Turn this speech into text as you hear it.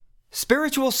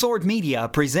Spiritual Sword Media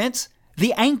presents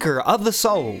The Anchor of the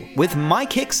Soul with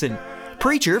Mike Hickson,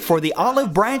 preacher for the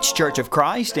Olive Branch Church of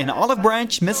Christ in Olive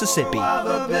Branch, Mississippi. While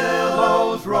the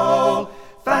billows roll,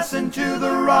 fastened to the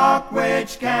rock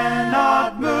which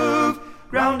cannot move,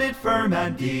 grounded firm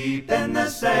and deep in the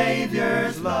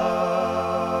Savior's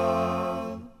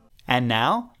love. And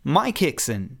now, Mike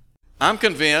Hickson. I'm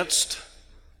convinced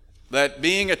that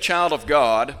being a child of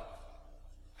God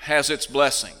has its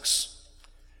blessings.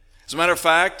 As a matter of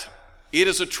fact, it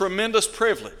is a tremendous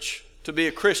privilege to be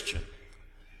a Christian.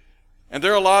 And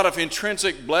there are a lot of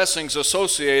intrinsic blessings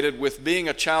associated with being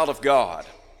a child of God,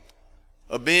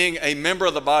 of being a member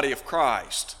of the body of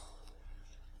Christ.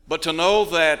 But to know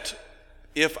that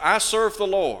if I serve the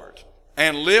Lord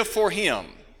and live for Him,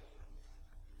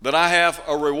 that I have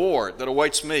a reward that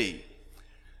awaits me,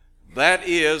 that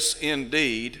is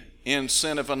indeed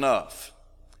incentive enough.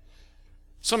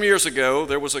 Some years ago,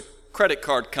 there was a credit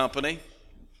card company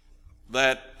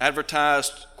that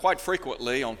advertised quite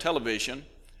frequently on television,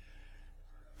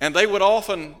 and they would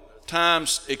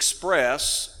oftentimes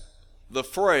express the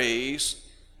phrase,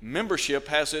 membership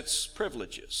has its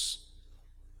privileges.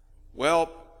 Well,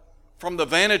 from the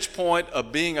vantage point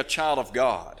of being a child of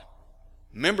God,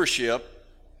 membership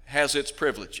has its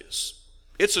privileges.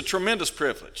 It's a tremendous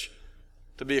privilege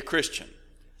to be a Christian.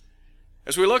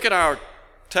 As we look at our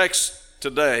text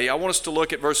today, I want us to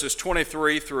look at verses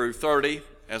 23 through 30,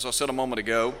 as I said a moment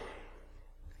ago.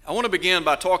 I want to begin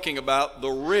by talking about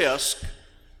the risk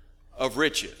of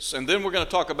riches, and then we're going to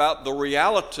talk about the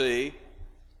reality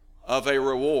of a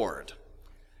reward.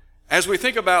 As we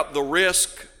think about the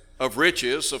risk of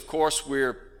riches, of course,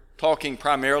 we're talking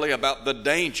primarily about the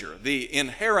danger, the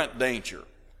inherent danger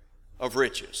of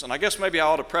riches. And I guess maybe I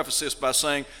ought to preface this by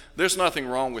saying there's nothing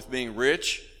wrong with being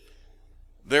rich.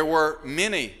 There were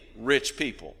many rich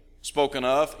people spoken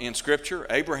of in Scripture.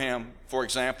 Abraham, for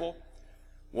example,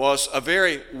 was a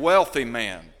very wealthy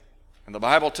man. And the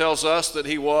Bible tells us that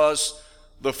he was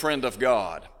the friend of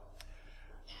God.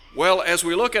 Well, as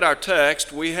we look at our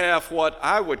text, we have what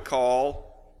I would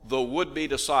call the would-be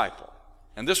disciple.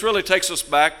 And this really takes us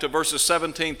back to verses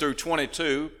 17 through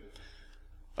 22,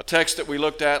 a text that we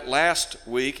looked at last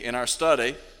week in our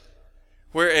study,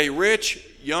 where a rich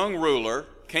young ruler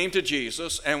came to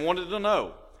Jesus and wanted to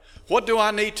know, what do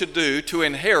I need to do to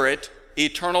inherit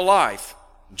eternal life?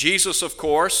 Jesus, of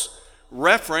course,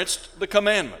 referenced the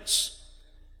commandments.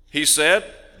 He said,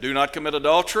 do not commit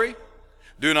adultery,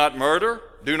 do not murder,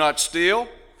 do not steal,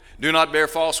 do not bear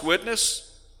false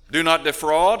witness, do not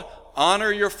defraud,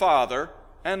 honor your father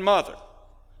and mother.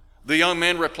 The young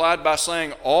man replied by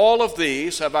saying, all of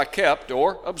these have I kept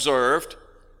or observed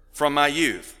from my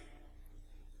youth.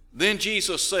 Then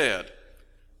Jesus said,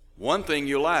 one thing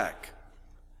you lack.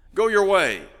 Go your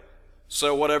way,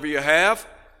 sell whatever you have,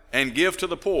 and give to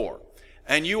the poor,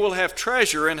 and you will have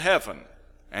treasure in heaven.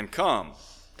 And come,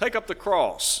 take up the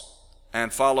cross,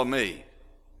 and follow me.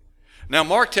 Now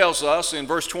Mark tells us in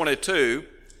verse 22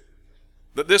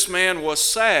 that this man was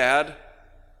sad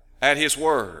at his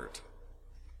word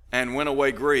and went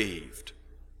away grieved,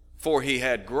 for he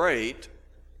had great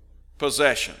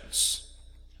possessions.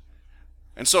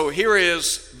 And so here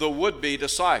is the would-be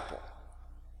disciple.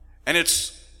 And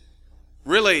it's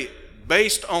really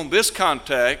based on this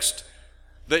context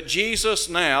that Jesus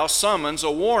now summons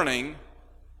a warning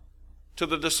to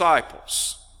the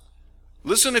disciples.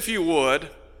 Listen, if you would,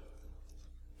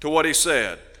 to what he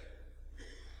said.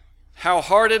 How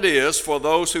hard it is for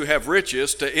those who have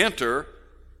riches to enter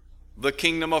the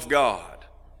kingdom of God.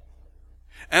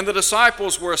 And the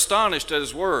disciples were astonished at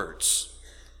his words.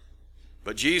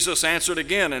 But Jesus answered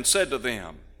again and said to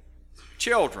them,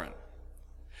 children,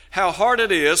 how hard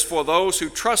it is for those who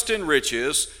trust in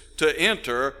riches to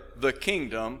enter the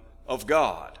kingdom of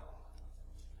God.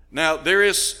 Now, there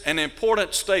is an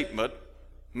important statement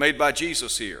made by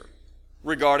Jesus here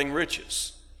regarding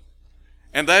riches.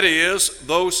 And that is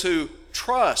those who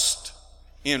trust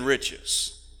in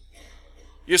riches.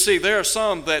 You see, there are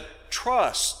some that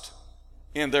trust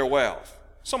in their wealth,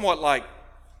 somewhat like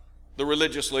the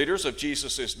religious leaders of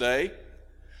Jesus' day,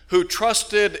 who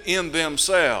trusted in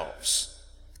themselves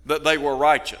that they were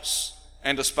righteous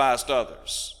and despised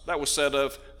others. That was said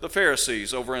of the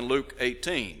Pharisees over in Luke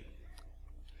 18.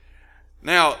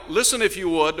 Now, listen, if you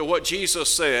would, to what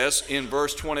Jesus says in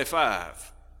verse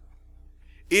 25.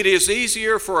 It is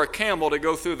easier for a camel to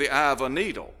go through the eye of a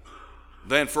needle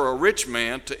than for a rich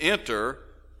man to enter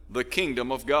the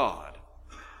kingdom of God.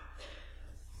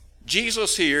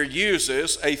 Jesus here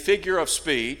uses a figure of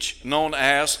speech known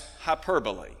as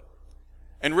hyperbole.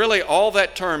 And really all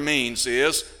that term means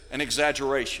is an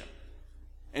exaggeration.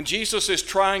 And Jesus is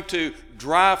trying to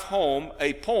drive home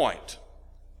a point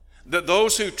that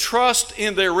those who trust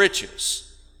in their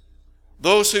riches,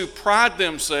 those who pride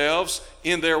themselves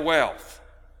in their wealth,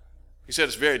 he said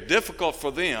it's very difficult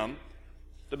for them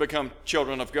to become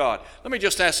children of God. Let me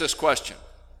just ask this question.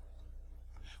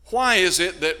 Why is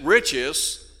it that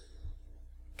riches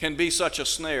can be such a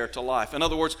snare to life? In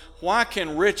other words, why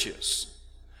can riches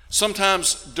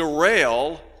sometimes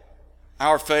derail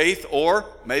our faith or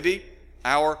maybe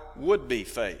our would-be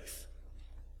faith?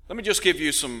 Let me just give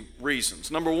you some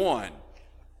reasons. Number one,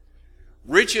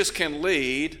 riches can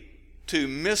lead to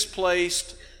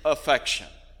misplaced affection.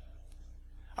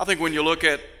 I think when you look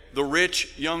at the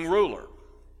rich young ruler,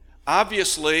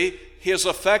 obviously his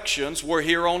affections were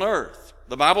here on earth.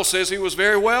 The Bible says he was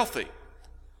very wealthy.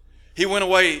 He went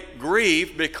away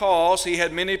grieved because he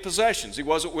had many possessions. He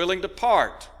wasn't willing to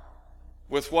part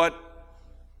with what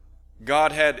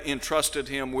God had entrusted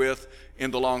him with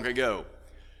in the long ago.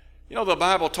 You know, the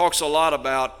Bible talks a lot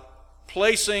about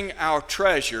placing our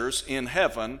treasures in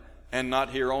heaven and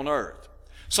not here on earth.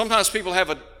 Sometimes people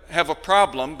have a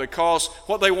problem because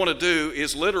what they want to do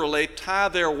is literally tie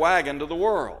their wagon to the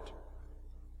world.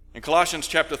 In Colossians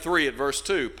chapter 3 at verse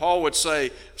 2, Paul would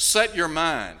say, set your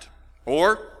mind,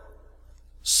 or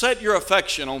set your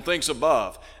affection on things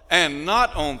above and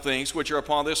not on things which are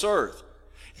upon this earth.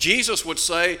 Jesus would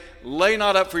say, lay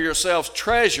not up for yourselves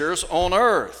treasures on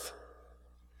earth.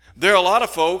 There are a lot of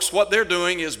folks, what they're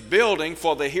doing is building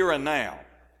for the here and now.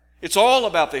 It's all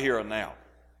about the here and now.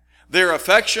 Their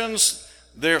affections,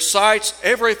 their sights,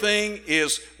 everything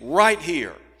is right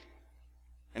here.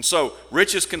 And so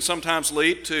riches can sometimes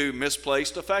lead to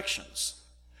misplaced affections.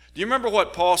 Do you remember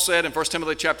what Paul said in 1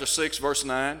 Timothy chapter 6, verse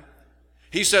 9?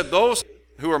 He said, those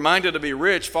who are minded to be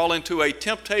rich fall into a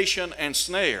temptation and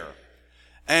snare,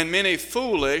 and many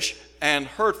foolish and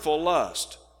hurtful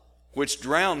lust, which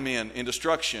drown men in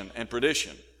destruction and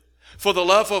perdition. For the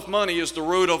love of money is the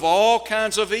root of all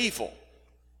kinds of evil.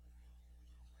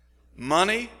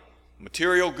 Money,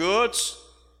 material goods,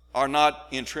 are not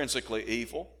intrinsically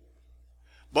evil.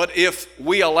 But if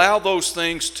we allow those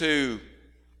things to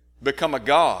become a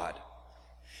god,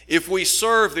 if we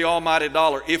serve the almighty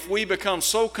dollar, if we become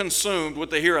so consumed with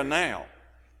the here and now,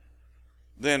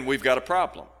 then we've got a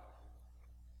problem.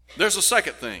 There's a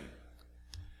second thing,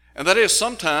 and that is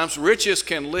sometimes riches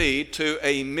can lead to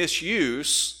a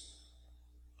misuse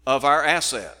of our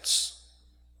assets.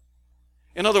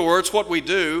 In other words, what we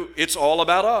do, it's all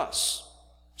about us.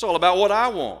 It's all about what I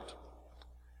want.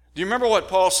 Do you remember what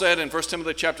Paul said in 1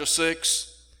 Timothy chapter 6?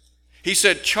 He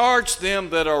said, charge them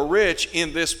that are rich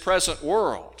in this present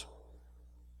world,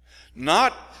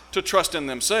 not to trust in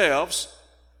themselves,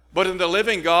 but in the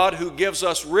living God who gives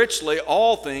us richly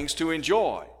all things to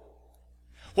enjoy.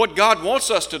 What God wants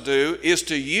us to do is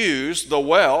to use the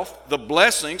wealth, the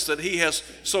blessings that He has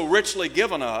so richly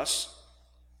given us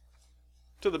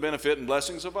to the benefit and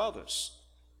blessings of others.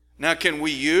 Now, can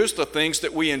we use the things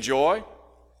that we enjoy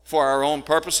for our own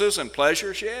purposes and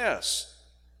pleasures? Yes.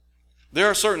 There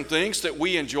are certain things that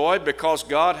we enjoy because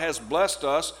God has blessed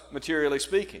us, materially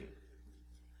speaking.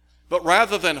 But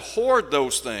rather than hoard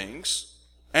those things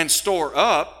and store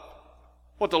up,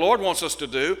 what the Lord wants us to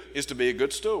do is to be a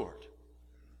good steward.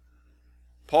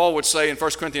 Paul would say in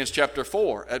 1 Corinthians chapter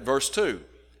 4 at verse 2,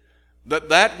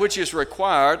 that which is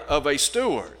required of a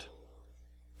steward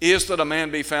is that a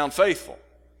man be found faithful.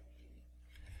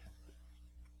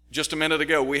 Just a minute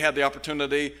ago, we had the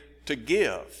opportunity to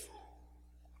give.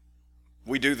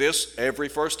 We do this every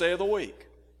first day of the week.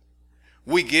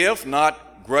 We give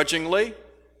not grudgingly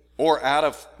or out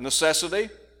of necessity.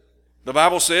 The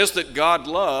Bible says that God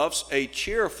loves a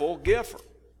cheerful giver.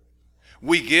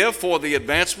 We give for the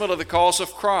advancement of the cause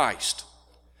of Christ.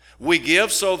 We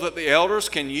give so that the elders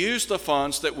can use the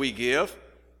funds that we give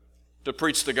to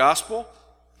preach the gospel,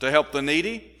 to help the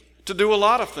needy, to do a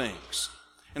lot of things.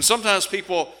 And sometimes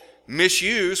people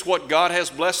misuse what God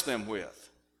has blessed them with.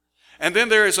 And then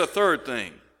there is a third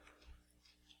thing,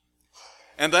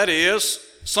 and that is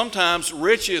sometimes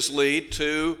riches lead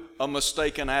to a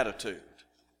mistaken attitude.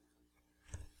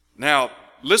 Now,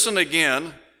 listen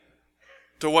again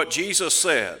to what Jesus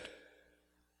said.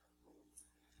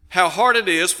 How hard it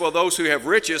is for those who have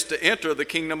riches to enter the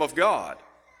kingdom of God.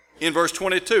 In verse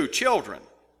 22, children,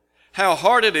 how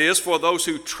hard it is for those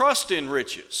who trust in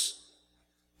riches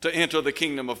to enter the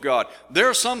kingdom of God. There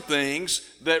are some things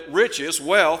that riches,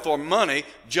 wealth, or money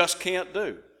just can't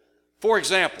do. For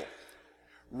example,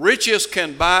 riches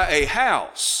can buy a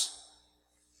house,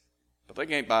 but they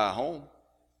can't buy a home.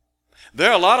 There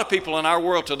are a lot of people in our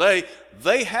world today,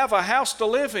 they have a house to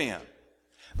live in.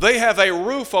 They have a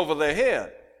roof over their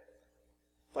head.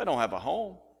 They don't have a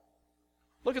home.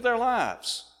 Look at their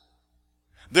lives.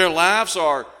 Their lives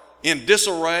are in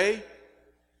disarray.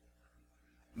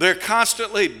 They're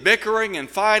constantly bickering and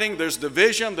fighting. There's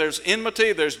division, there's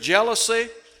enmity, there's jealousy.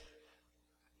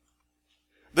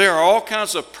 There are all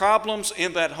kinds of problems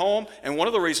in that home, and one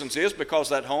of the reasons is because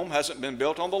that home hasn't been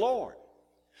built on the Lord.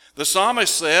 The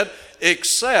psalmist said,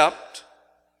 except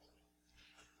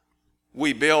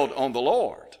we build on the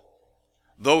Lord,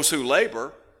 those who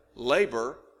labor,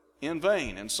 labor in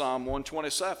vain, in Psalm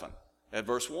 127 at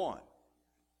verse 1.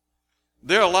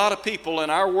 There are a lot of people in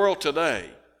our world today,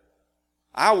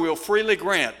 I will freely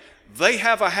grant, they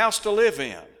have a house to live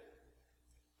in,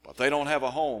 but they don't have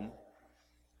a home.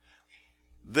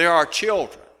 There are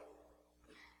children,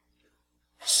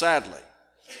 sadly,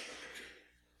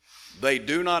 they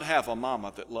do not have a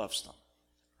mama that loves them.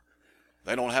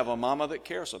 They don't have a mama that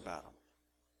cares about them.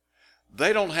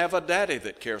 They don't have a daddy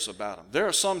that cares about them. There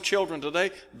are some children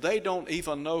today, they don't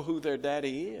even know who their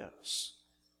daddy is.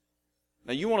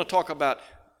 Now, you want to talk about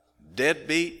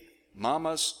deadbeat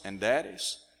mamas and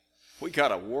daddies? We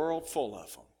got a world full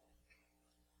of them.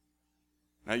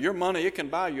 Now, your money, it can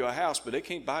buy you a house, but it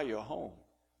can't buy you a home.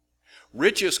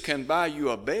 Riches can buy you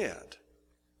a bed,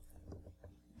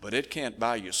 but it can't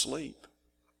buy you sleep.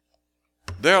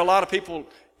 There are a lot of people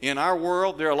in our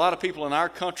world, there are a lot of people in our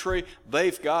country,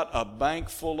 they've got a bank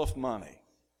full of money.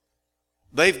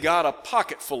 They've got a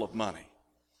pocket full of money.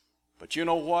 But you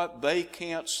know what? They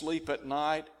can't sleep at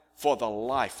night for the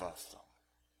life of them.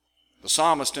 The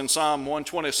psalmist in Psalm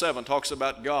 127 talks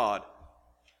about God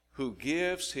who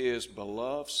gives his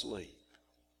beloved sleep.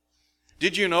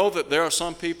 Did you know that there are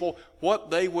some people, what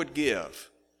they would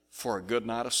give for a good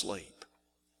night of sleep?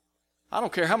 I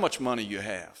don't care how much money you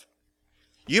have.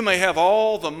 You may have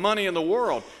all the money in the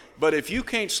world, but if you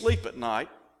can't sleep at night,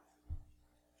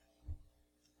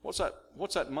 what's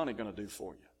that money going to do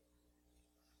for you?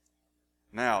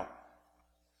 Now,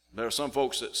 there are some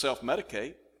folks that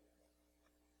self-medicate,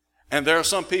 and there are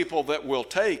some people that will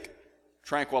take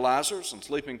tranquilizers and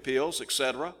sleeping pills,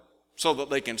 etc., so that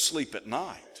they can sleep at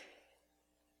night.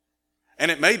 And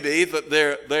it may be that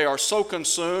they are so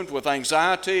consumed with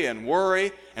anxiety and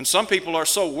worry, and some people are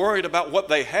so worried about what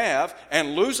they have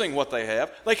and losing what they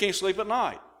have, they can't sleep at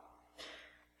night.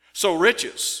 So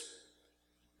riches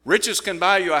can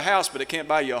buy you a house, but it can't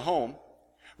buy you a home.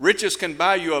 Riches can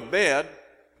buy you a bed,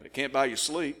 but it can't buy you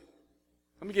sleep.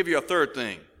 Let me give you a third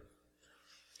thing.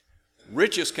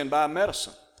 Riches can buy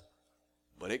medicine,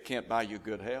 but it can't buy you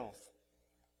good health.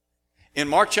 In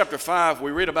Mark chapter 5, we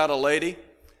read about a lady,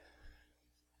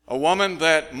 a woman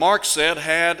that Mark said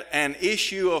had an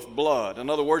issue of blood. In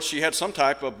other words, she had some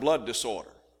type of blood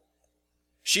disorder.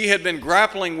 She had been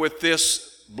grappling with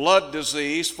this blood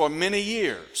disease for many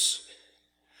years.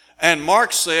 And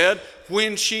Mark said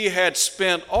when she had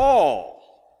spent all,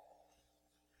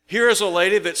 here is a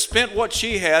lady that spent what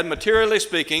she had, materially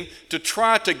speaking, to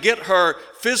try to get her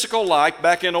physical life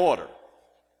back in order.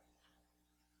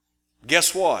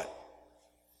 Guess what?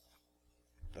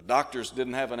 The doctors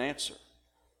didn't have an answer.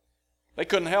 They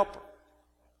couldn't help her.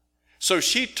 So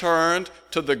she turned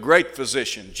to the great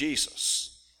physician,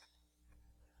 Jesus.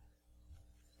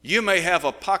 You may have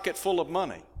a pocket full of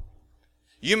money.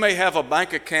 You may have a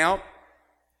bank account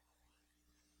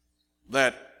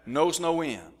that knows no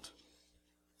end.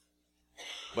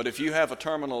 But if you have a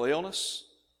terminal illness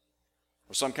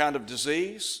or some kind of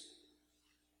disease,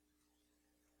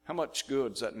 how much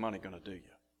good is that money going to do you?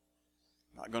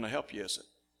 Not going to help you, is it?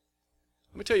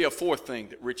 Let me tell you a fourth thing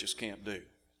that riches can't do.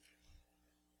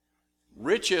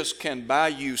 Riches can buy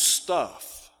you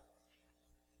stuff,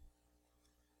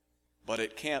 but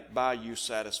it can't buy you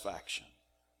satisfaction.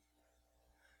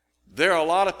 There are a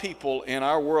lot of people in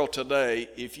our world today,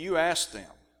 if you ask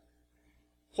them,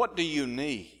 what do you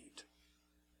need?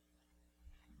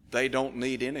 They don't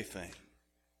need anything.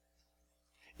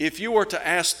 If you were to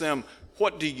ask them,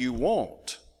 what do you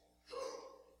want?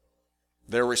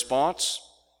 Their response,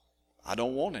 I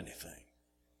don't want anything.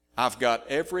 I've got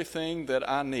everything that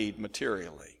I need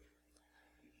materially.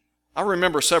 I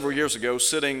remember several years ago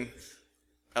sitting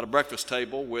at a breakfast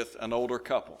table with an older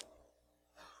couple.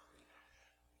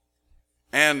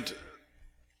 And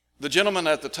the gentleman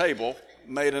at the table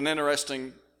made an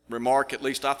interesting remark, at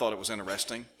least I thought it was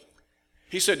interesting.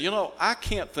 He said, you know, I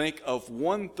can't think of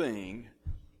one thing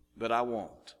that I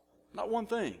want. Not one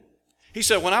thing. He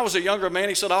said, when I was a younger man,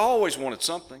 he said, I always wanted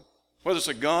something, whether it's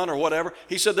a gun or whatever.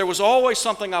 He said, there was always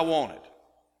something I wanted.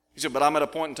 He said, but I'm at a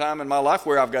point in time in my life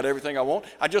where I've got everything I want.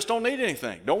 I just don't need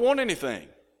anything, don't want anything.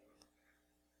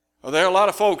 Well, there are a lot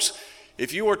of folks,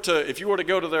 if you were to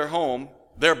go to their home,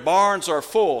 their barns are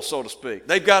full, so to speak.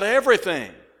 They've got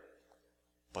everything.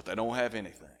 but they don't have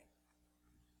anything.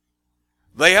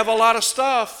 They have a lot of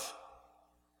stuff,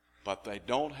 but they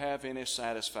don't have any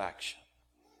satisfaction.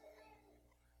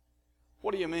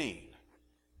 What do you mean?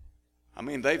 I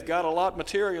mean, they've got a lot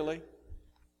materially.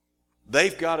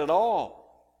 They've got it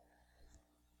all.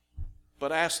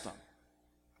 But ask them,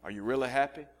 are you really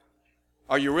happy?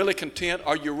 Are you really content?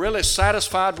 Are you really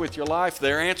satisfied with your life?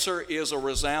 Their answer is a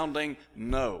resounding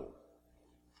no.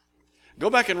 Go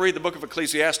back and read the book of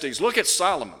Ecclesiastes. Look at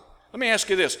Solomon. Let me ask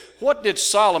you this. What did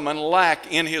Solomon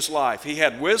lack in his life? He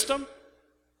had wisdom.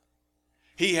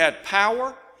 He had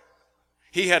power.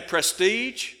 He had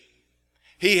prestige.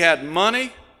 He had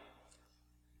money.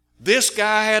 This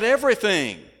guy had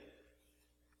everything.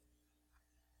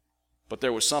 But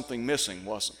there was something missing,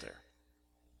 wasn't there?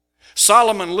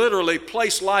 Solomon literally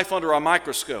placed life under a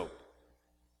microscope.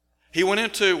 He went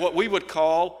into what we would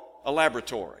call a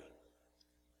laboratory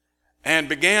and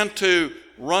began to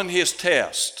run his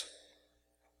test.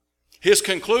 His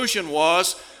conclusion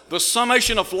was the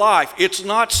summation of life. It's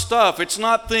not stuff, it's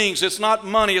not things, it's not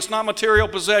money, it's not material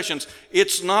possessions,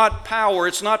 it's not power,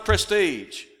 it's not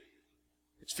prestige.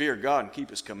 It's fear God and keep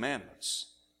His commandments.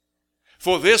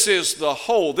 For this is the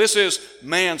whole, this is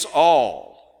man's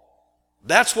all.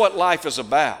 That's what life is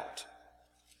about.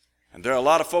 And there are a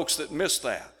lot of folks that miss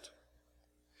that.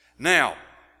 Now,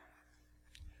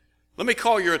 let me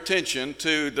call your attention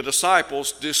to the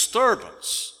disciples'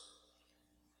 disturbance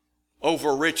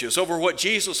over riches, over what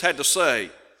Jesus had to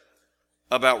say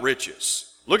about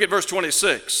riches. Look at verse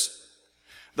 26.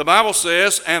 The Bible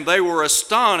says, and they were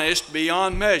astonished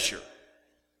beyond measure.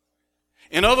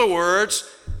 In other words,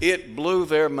 it blew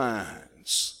their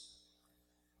minds.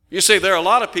 You see, there are a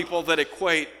lot of people that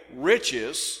equate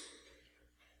riches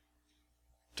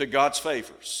to God's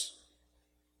favors.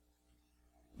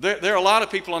 There are a lot of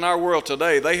people in our world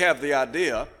today, they have the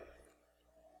idea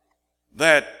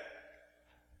that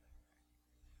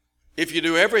if you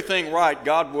do everything right,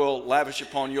 God will lavish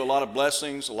upon you a lot of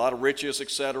blessings, a lot of riches,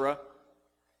 etc.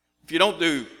 If you don't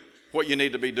do what you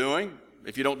need to be doing,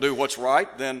 if you don't do what's right,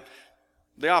 then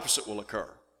the opposite will occur.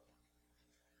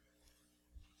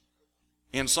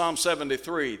 In Psalm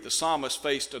 73, the psalmist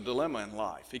faced a dilemma in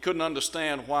life. He couldn't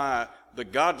understand why the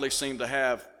godly seemed to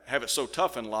have it so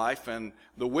tough in life and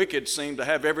the wicked seemed to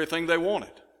have everything they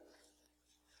wanted.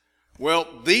 Well,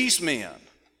 these men,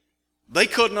 they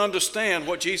couldn't understand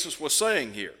what Jesus was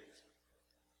saying here.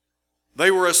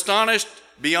 They were astonished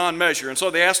beyond measure. And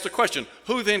so they asked the question,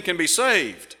 who then can be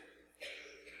saved?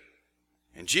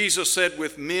 And Jesus said,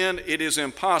 with men it is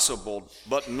impossible,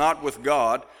 but not with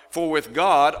God. For with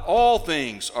God all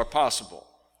things are possible.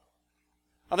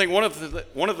 I think one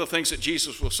of the things that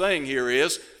Jesus was saying here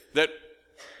is that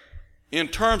in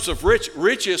terms of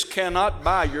riches cannot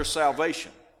buy your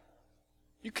salvation.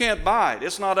 You can't buy it.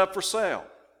 It's not up for sale.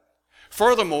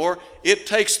 Furthermore, it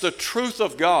takes the truth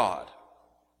of God.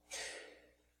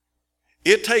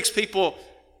 It takes people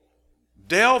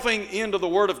delving into the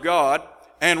Word of God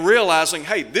and realizing,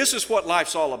 hey, this is what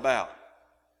life's all about.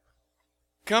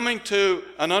 Coming to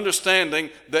an understanding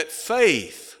that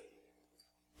faith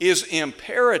is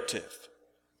imperative,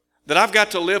 that I've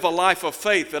got to live a life of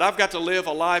faith, that I've got to live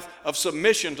a life of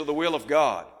submission to the will of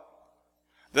God,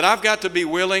 that I've got to be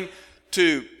willing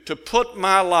to put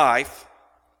my life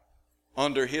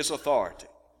under His authority.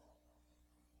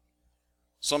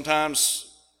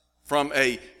 Sometimes from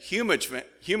a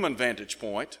human vantage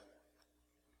point,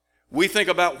 we think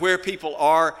about where people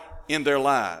are in their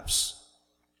lives.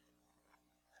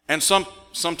 And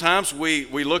sometimes we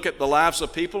look at the lives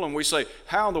of people and we say,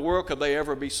 how in the world could they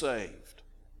ever be saved?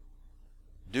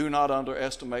 Do not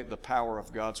underestimate the power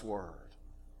of God's Word.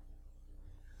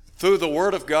 Through the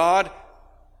Word of God,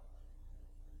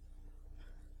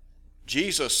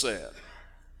 Jesus said,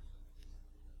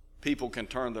 people can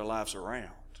turn their lives around.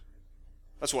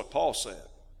 That's what Paul said,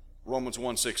 Romans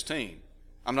 1:16.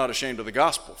 I'm not ashamed of the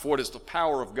gospel, for it is the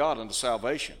power of God unto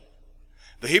salvation.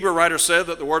 The Hebrew writer said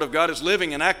that the Word of God is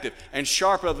living and active and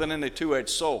sharper than any two-edged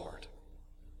sword.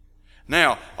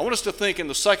 Now, I want us to think in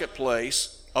the second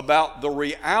place about the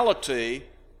reality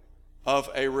of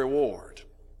a reward.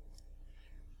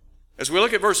 As we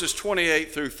look at verses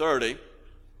 28 through 30,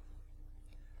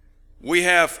 we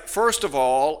have, first of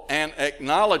all, an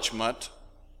acknowledgement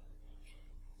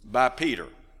by Peter.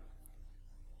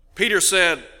 Peter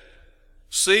said,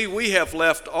 see, we have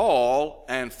left all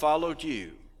and followed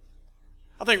you.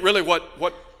 I think really what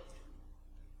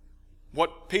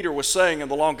Peter was saying in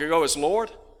the long ago is,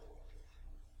 Lord,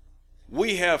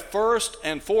 we have first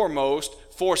and foremost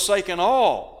forsaken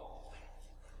all.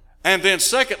 And then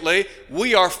secondly,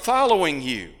 we are following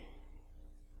you.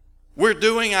 We're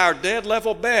doing our dead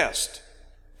level best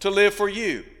to live for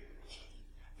you.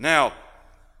 Now,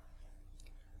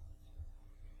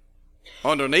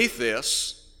 underneath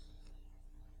this,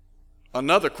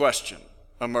 another question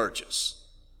emerges.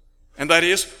 And that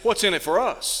is, what's in it for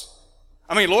us?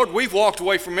 I mean, Lord, we've walked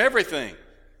away from everything.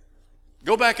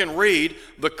 Go back and read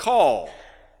the call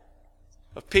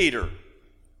of Peter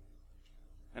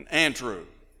and Andrew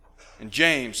and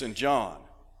James and John.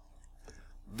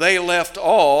 They left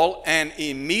all and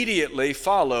immediately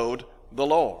followed the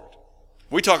Lord.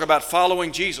 We talk about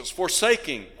following Jesus,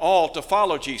 forsaking all to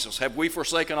follow Jesus. Have we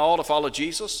forsaken all to follow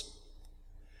Jesus?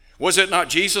 Was it not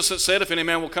Jesus that said, if any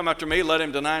man will come after me, let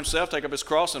him deny himself, take up his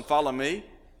cross, and follow me?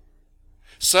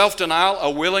 Self-denial, a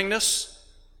willingness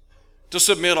to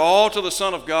submit all to the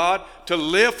Son of God, to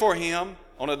live for Him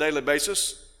on a daily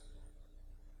basis.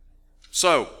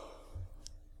 So,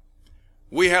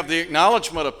 we have the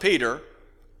acknowledgement of Peter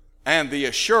and the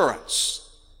assurance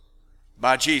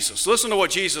by Jesus. Listen to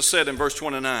what Jesus said in verse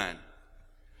 29.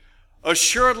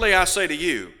 Assuredly I say to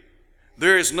you,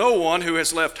 there is no one who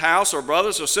has left house or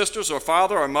brothers or sisters or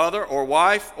father or mother or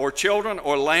wife or children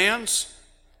or lands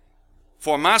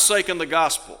for my sake and the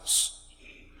gospel's,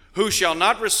 who shall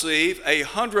not receive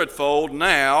 100-fold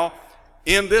now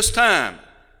in this time,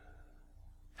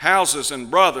 houses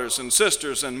and brothers and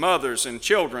sisters and mothers and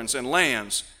children and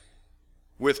lands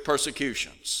with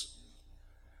persecutions.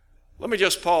 Let me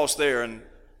just pause there and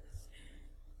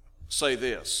say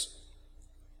this.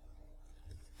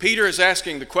 Peter is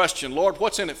asking the question, Lord,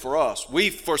 what's in it for us?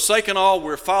 We've forsaken all,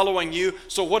 we're following you,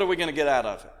 so what are we going to get out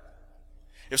of it?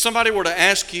 If somebody were to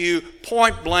ask you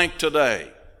point blank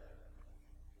today,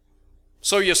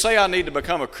 so you say I need to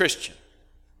become a Christian.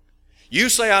 You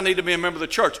say I need to be a member of the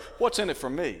church. What's in it for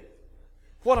me?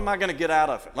 What am I going to get out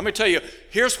of it? Let me tell you,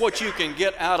 here's what you can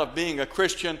get out of being a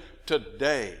Christian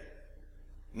today.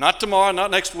 Not tomorrow,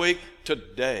 not next week,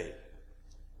 today.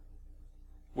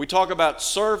 We talk about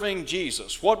serving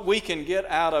Jesus, what we can get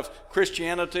out of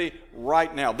Christianity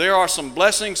right now. There are some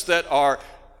blessings that are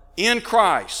in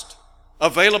Christ,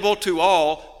 available to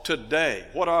all today.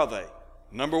 What are they?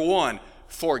 Number one,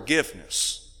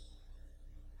 forgiveness.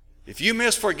 If you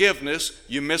miss forgiveness,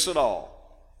 you miss it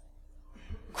all.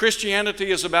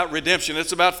 Christianity is about redemption.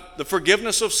 It's about the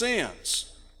forgiveness of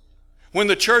sins. When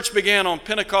the church began on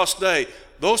Pentecost Day,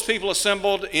 those people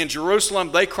assembled in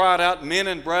Jerusalem, they cried out, men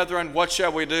and brethren, what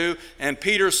shall we do? And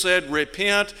Peter said,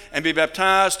 repent and be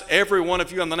baptized, every one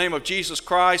of you, in the name of Jesus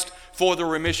Christ, for the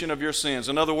remission of your sins.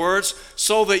 In other words,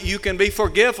 so that you can be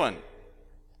forgiven.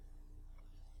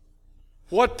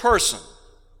 What person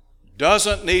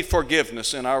doesn't need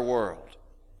forgiveness in our world?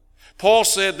 Paul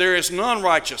said, there is none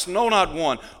righteous, no, not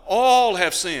one. All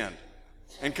have sinned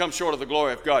and come short of the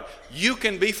glory of God. You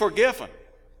can be forgiven.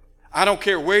 I don't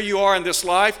care where you are in this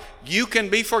life, you can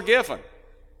be forgiven.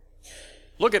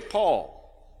 Look at Paul.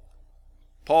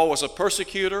 Paul was a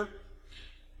persecutor.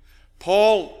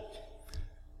 Paul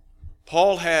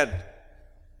had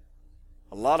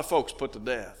a lot of folks put to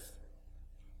death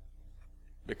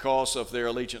because of their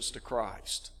allegiance to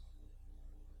Christ.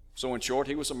 So in short,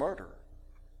 he was a murderer.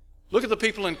 Look at the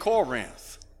people in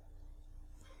Corinth.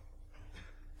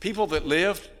 People that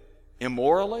lived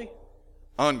immorally,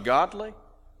 ungodly,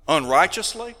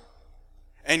 unrighteously.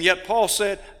 And yet Paul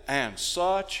said, and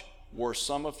such were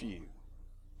some of you,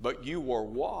 but you were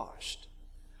washed.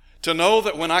 To know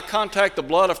that when I contact the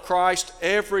blood of Christ,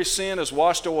 every sin is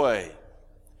washed away.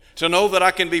 To know that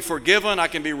I can be forgiven, I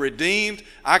can be redeemed,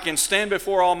 I can stand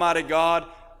before Almighty God,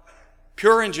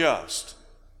 pure and just.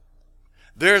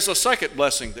 There's a second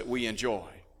blessing that we enjoy,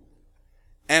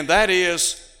 and that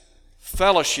is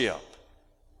fellowship.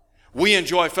 We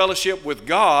enjoy fellowship with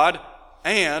God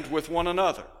and with one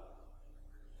another.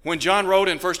 When John wrote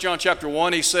in 1 John chapter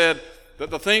 1, he said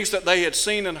that the things that they had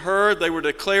seen and heard, they were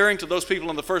declaring to those people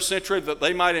in the first century that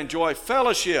they might enjoy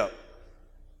fellowship,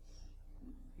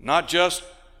 not just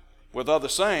with other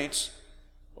saints,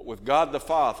 but with God the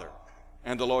Father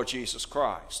and the Lord Jesus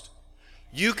Christ.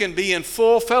 You can be in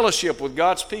full fellowship with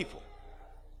God's people.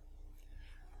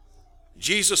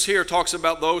 Jesus here talks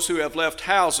about those who have left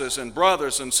houses and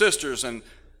brothers and sisters and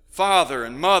father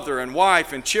and mother and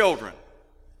wife and children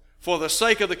for the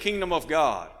sake of the kingdom of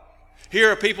God. Here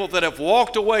are people that have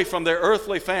walked away from their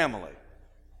earthly family.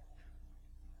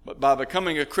 But by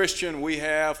becoming a Christian, we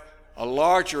have a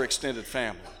larger extended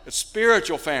family, a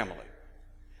spiritual family.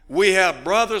 We have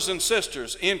brothers and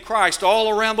sisters in Christ all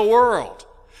around the world.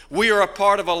 We are a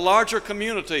part of a larger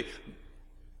community.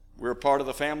 We're a part of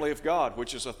the family of God,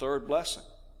 which is a third blessing.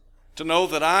 To know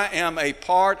that I am a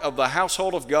part of the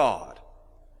household of God,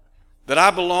 that I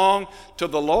belong to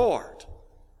the Lord,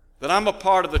 that I'm a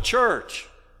part of the church.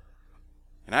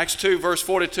 In Acts 2, verse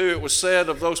 42, it was said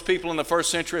of those people in the first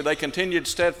century, they continued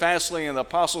steadfastly in the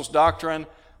apostles' doctrine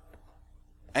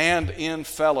and in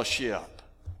fellowship.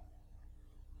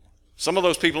 Some of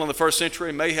those people in the first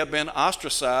century may have been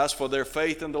ostracized for their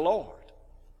faith in the Lord,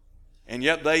 and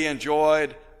yet they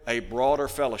enjoyed a broader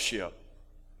fellowship,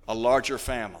 a larger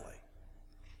family.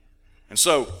 And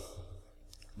so,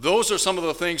 those are some of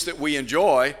the things that we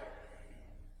enjoy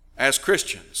as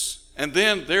Christians. And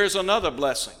then there's another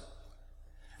blessing,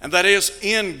 and that is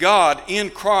in God, in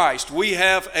Christ, we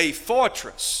have a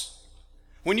fortress.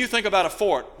 When you think about a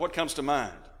fort, what comes to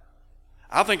mind?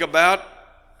 I think about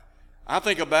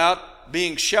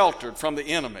being sheltered from the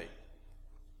enemy.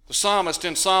 The psalmist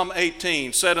in Psalm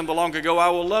 18 said in the long ago, I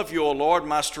will love you, O Lord,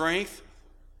 my strength.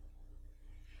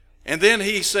 And then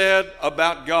he said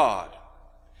about God,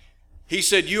 he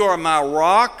said, you are my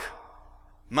rock,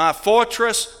 my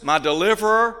fortress, my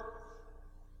deliverer,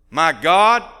 my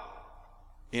God,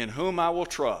 in whom I will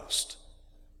trust.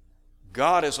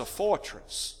 God is a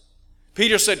fortress.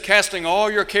 Peter said, casting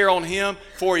all your care on him,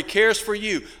 for he cares for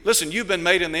you. Listen, you've been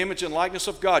made in the image and likeness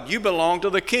of God. You belong to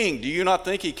the King. Do you not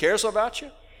think he cares about you?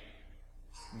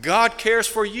 God cares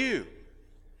for you.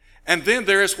 And then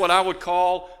there is what I would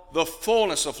call the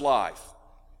fullness of life.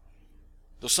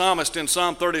 The psalmist in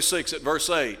Psalm 36 at verse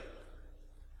 8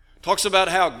 talks about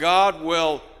how God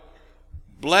will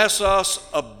bless us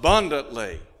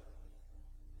abundantly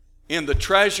in the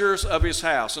treasures of his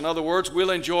house. In other words,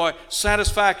 we'll enjoy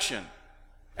satisfaction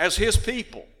as his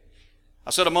people.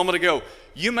 I said a moment ago,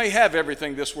 you may have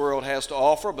everything this world has to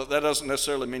offer, but that doesn't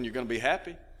necessarily mean you're going to be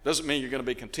happy. Doesn't mean you're going to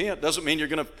be content. Doesn't mean you're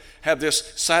going to have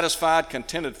this satisfied,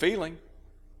 contented feeling.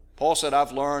 Paul said,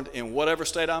 I've learned in whatever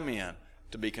state I'm in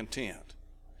to be content.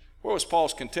 Where was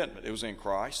Paul's contentment? It was in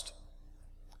Christ.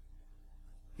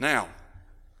 Now,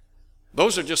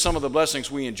 those are just some of the blessings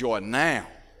we enjoy now.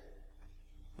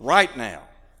 Right now.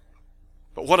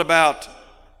 But what about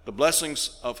the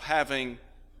blessings of having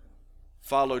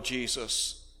followed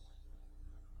Jesus?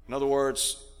 In other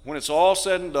words, when it's all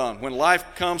said and done, when life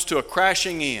comes to a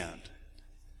crashing end,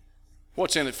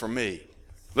 what's in it for me?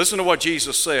 Listen to what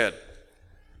Jesus said.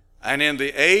 And in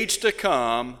the age to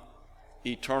come,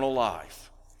 eternal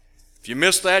life. If you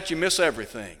miss that, you miss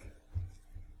everything.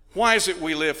 Why is it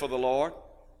we live for the Lord?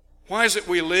 Why is it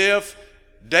we live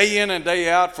day in and day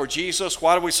out for Jesus?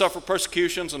 Why do we suffer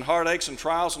persecutions and heartaches and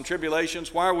trials and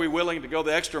tribulations? Why are we willing to go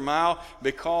the extra mile?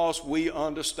 Because we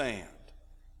understand.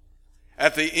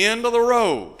 At the end of the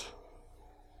road,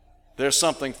 there's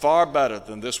something far better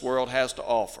than this world has to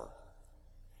offer.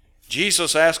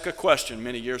 Jesus asked a question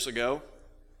many years ago.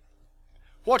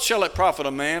 What shall it profit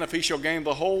a man if he shall gain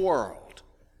the whole world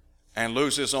and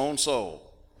lose his own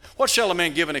soul? What shall a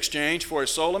man give in exchange for his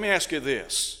soul? Let me ask you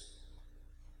this.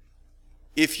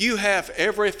 If you have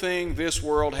everything this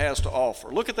world has to offer,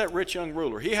 look at that rich young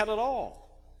ruler. He had it all.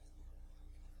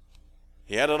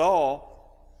 He had it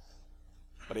all,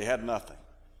 but he had nothing.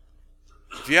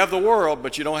 If you have the world,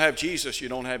 but you don't have Jesus, you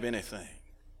don't have anything.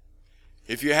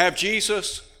 If you have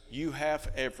Jesus, you have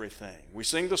everything. We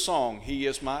sing the song, He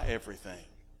is my everything.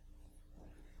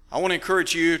 I want to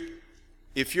encourage you,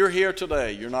 if you're here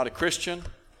today, you're not a Christian,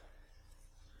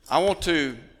 I want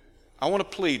to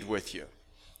plead with you.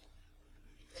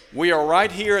 We are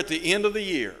right here at the end of the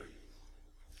year.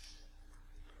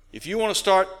 If you want to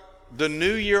start the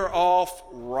new year off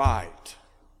right,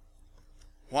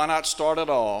 why not start it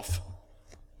off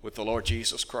with the Lord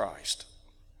Jesus Christ?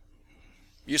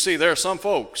 You see, there are some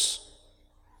folks,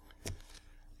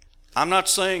 I'm not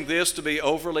saying this to be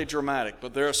overly dramatic,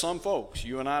 but there are some folks,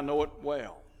 you and I know it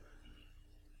well,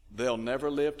 they'll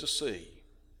never live to see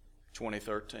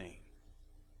 2013.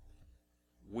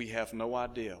 We have no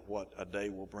idea what a day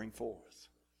will bring forth.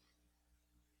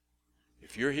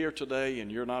 If you're here today and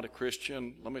you're not a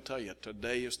Christian, let me tell you,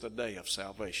 today is the day of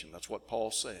salvation. That's what Paul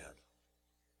said.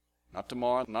 Not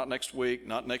tomorrow, not next week,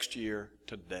 not next year,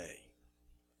 today.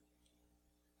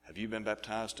 Have you been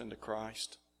baptized into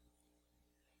Christ?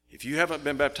 If you haven't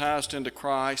been baptized into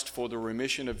Christ for the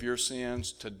remission of your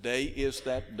sins, today is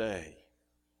that day.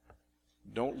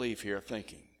 Don't leave here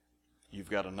thinking you've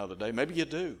got another day. Maybe you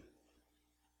do.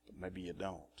 Maybe you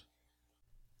don't.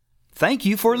 Thank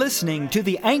you for listening to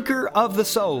the Anchor of the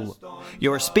Soul.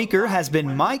 Your speaker has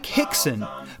been Mike Hickson,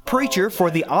 preacher for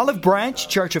the Olive Branch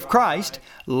Church of Christ,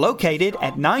 located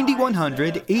at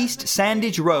 9100 East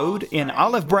Sandage Road in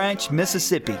Olive Branch,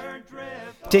 Mississippi.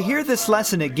 To hear this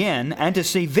lesson again and to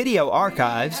see video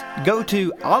archives, go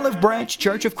to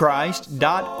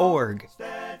olivebranchchurchofchrist.org.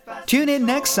 Tune in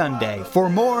next Sunday for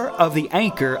more of the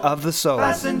Anchor of the Soul.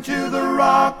 Fasten to the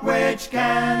rock which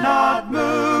cannot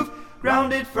move.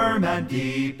 grounded firm and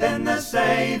deep in the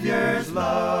Savior's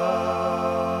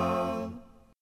love.